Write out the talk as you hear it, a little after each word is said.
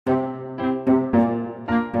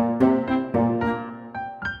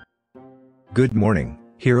Good morning,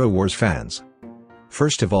 Hero Wars fans.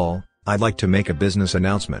 First of all, I'd like to make a business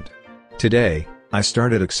announcement. Today, I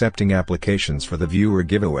started accepting applications for the viewer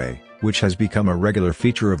giveaway, which has become a regular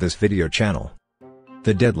feature of this video channel.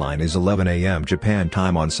 The deadline is 11 a.m. Japan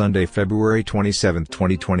time on Sunday, February 27,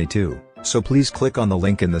 2022, so please click on the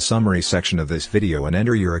link in the summary section of this video and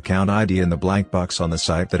enter your account ID in the blank box on the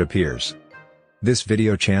site that appears. This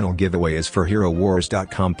video channel giveaway is for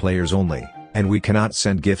HeroWars.com players only, and we cannot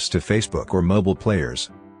send gifts to Facebook or mobile players.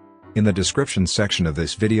 In the description section of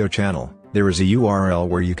this video channel, there is a URL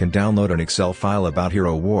where you can download an Excel file about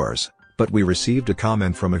Hero Wars, but we received a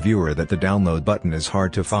comment from a viewer that the download button is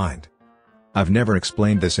hard to find. I've never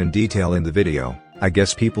explained this in detail in the video. I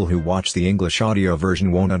guess people who watch the English audio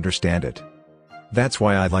version won't understand it. That's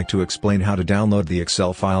why I'd like to explain how to download the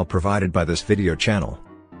Excel file provided by this video channel.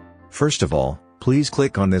 First of all, please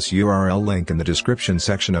click on this URL link in the description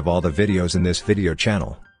section of all the videos in this video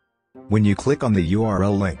channel. When you click on the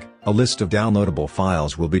URL link, a list of downloadable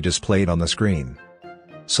files will be displayed on the screen.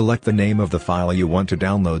 Select the name of the file you want to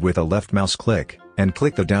download with a left mouse click, and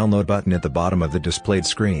click the download button at the bottom of the displayed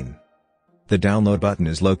screen. The download button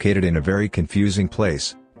is located in a very confusing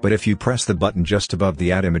place, but if you press the button just above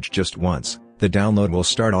the add image just once, the download will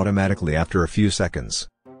start automatically after a few seconds.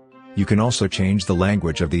 You can also change the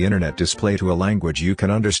language of the internet display to a language you can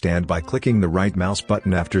understand by clicking the right mouse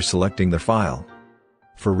button after selecting the file.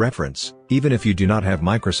 For reference, even if you do not have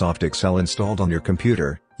Microsoft Excel installed on your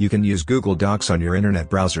computer, you can use Google Docs on your internet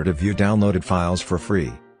browser to view downloaded files for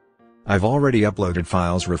free. I've already uploaded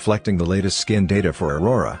files reflecting the latest skin data for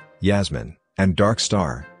Aurora, Yasmin, and Dark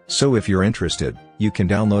Star, so if you're interested, you can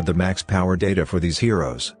download the max power data for these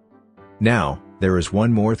heroes. Now, there is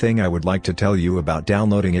one more thing I would like to tell you about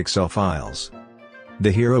downloading Excel files.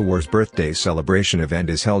 The Hero Wars birthday celebration event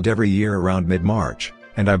is held every year around mid-March,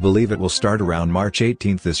 and I believe it will start around March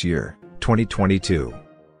 18 this year, 2022.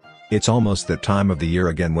 It's almost that time of the year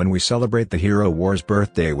again when we celebrate the Hero Wars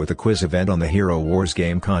birthday with a quiz event on the Hero Wars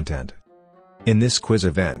game content. In this quiz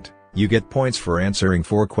event, you get points for answering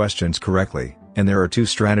 4 questions correctly, and there are 2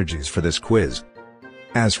 strategies for this quiz.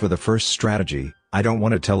 As for the first strategy, I don't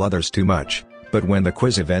want to tell others too much, but when the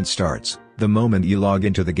quiz event starts, the moment you log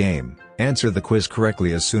into the game, answer the quiz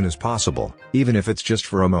correctly as soon as possible, even if it's just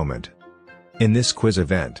for a moment. In this quiz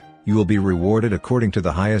event, you will be rewarded according to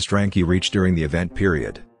the highest rank you reach during the event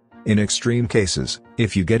period. In extreme cases,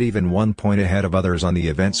 if you get even 1 point ahead of others on the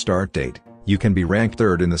event start date, you can be ranked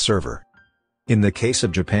 3rd in the server. In the case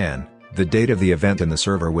of Japan, the date of the event in the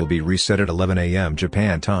server will be reset at 11 a.m.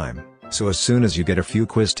 Japan time, so as soon as you get a few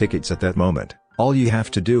quiz tickets at that moment, all you have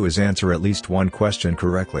to do is answer at least 1 question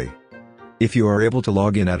correctly. If you are able to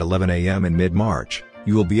log in at 11 a.m. in mid-March,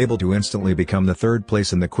 you will be able to instantly become the 3rd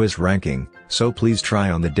place in the quiz ranking, so please try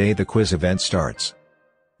on the day the quiz event starts.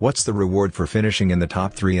 What's the reward for finishing in the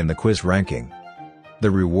top 3 in the quiz ranking? The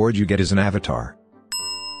reward you get is an avatar.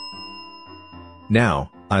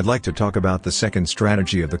 Now, I'd like to talk about the second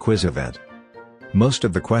strategy of the quiz event. Most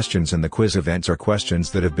of the questions in the quiz events are questions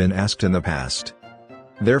that have been asked in the past.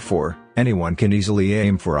 Therefore, anyone can easily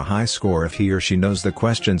aim for a high score if he or she knows the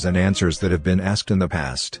questions and answers that have been asked in the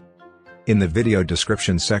past. In the video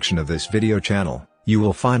description section of this video channel, you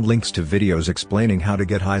will find links to videos explaining how to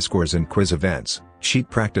get high scores in quiz events,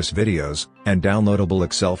 sheet practice videos, and downloadable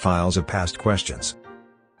Excel files of past questions.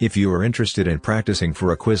 If you are interested in practicing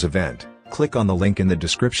for a quiz event, click on the link in the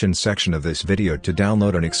description section of this video to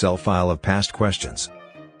download an Excel file of past questions.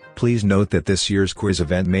 Please note that this year's quiz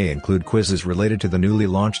event may include quizzes related to the newly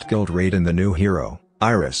launched guild raid and the new hero,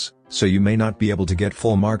 Iris, so you may not be able to get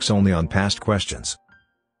full marks only on past questions.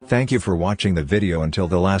 Thank you for watching the video until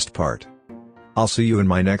the last part. I'll see you in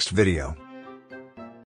my next video.